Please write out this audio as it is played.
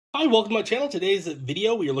Hi, welcome to my channel. Today's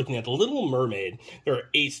video, we are looking at the Little Mermaid. There are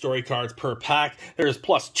 8 story cards per pack. There's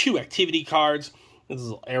plus 2 activity cards. This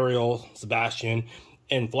is Ariel, Sebastian,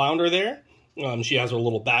 and Flounder there. She has her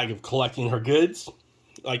little bag of collecting her goods,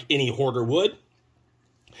 like any hoarder would.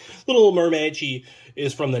 Little Mermaid, she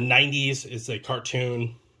is from the 90s. It's a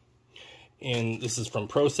cartoon. And this is from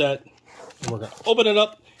Pro Set. And we're going to open it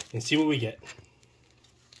up and see what we get.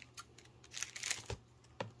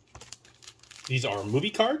 These are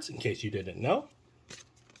movie cards, in case you didn't know.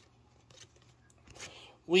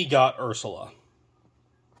 We got Ursula.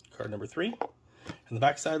 Card number 3. On the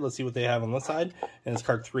back side, let's see what they have on this side. And it's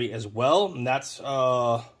card 3 as well. And that's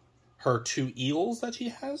her 2 eels that she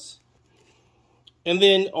has. And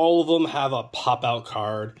then all of them have a pop-out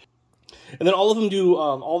card. And then all of them do,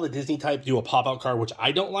 all the Disney type do a pop-out card, which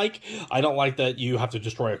I don't like. I don't like that you have to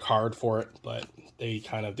destroy a card for it, but they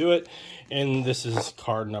kind of do it. And this is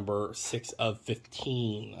card number 6 of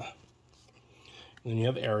 15. And then you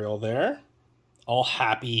have Ariel there, all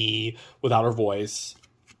happy without her voice,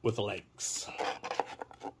 with the legs.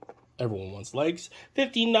 Everyone wants legs.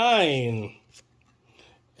 59.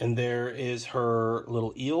 And there is her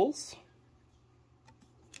little eels.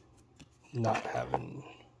 Not having...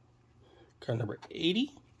 Card number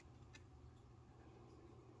 80.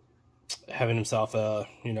 Having himself a,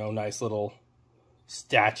 nice little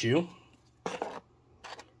statue.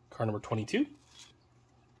 Card number 22.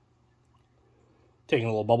 Taking a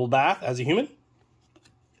little bubble bath as a human.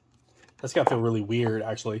 That's got to feel really weird,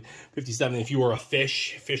 actually. 57, if you were a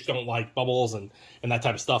fish don't like bubbles and that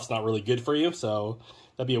type of stuff's not really good for you. So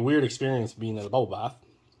that'd be a weird experience being in a bubble bath.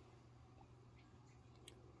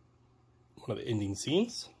 One of the ending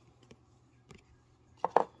scenes.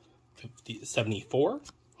 74,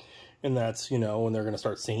 and that's, when they're going to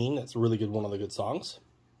start singing. That's a really good, one of the good songs.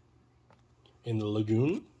 In the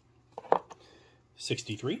Lagoon.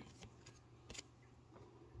 63.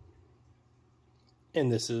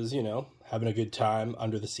 And this is, having a good time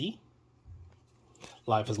under the sea.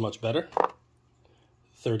 Life is much better.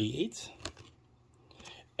 38.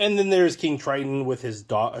 And then there's King Triton with his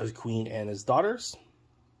queen and his daughters.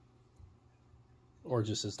 Or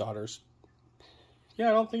just his daughters. Yeah,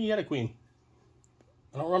 I don't think he had a queen.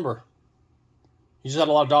 I don't remember. He just had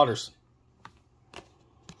a lot of daughters.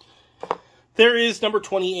 There is number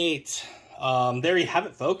 28. There you have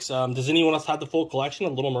it, folks. Does anyone else have the full collection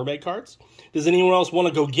of Little Mermaid cards? Does anyone else want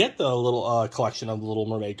to go get the little collection of the Little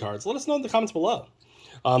Mermaid cards? Let us know in the comments below.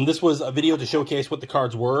 This was a video to showcase what the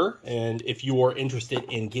cards were, and if you are interested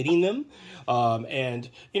in getting them. And,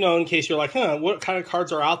 in case you're like, what kind of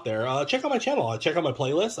cards are out there? Check out my channel. Check out my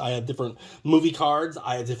playlist. I have different movie cards.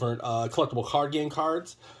 I have different collectible card game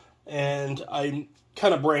cards. And I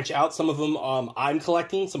kind of branch out. Some of them I'm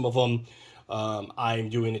collecting. Some of them I'm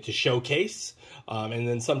doing it to showcase. And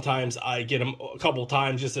then sometimes I get them a couple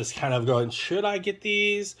times just as kind of going, should I get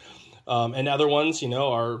these? And other ones,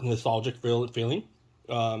 are nostalgic feeling.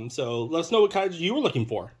 So let us know what cards you were looking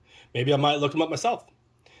for. Maybe I might look them up myself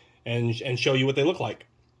and show you what they look like.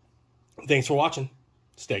 Thanks for watching.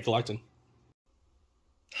 Stay collecting.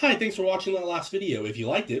 Hi, thanks for watching that last video. If you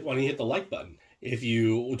liked it, why don't you hit the like button? If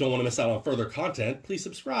you don't want to miss out on further content, please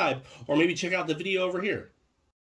subscribe or maybe check out the video over here.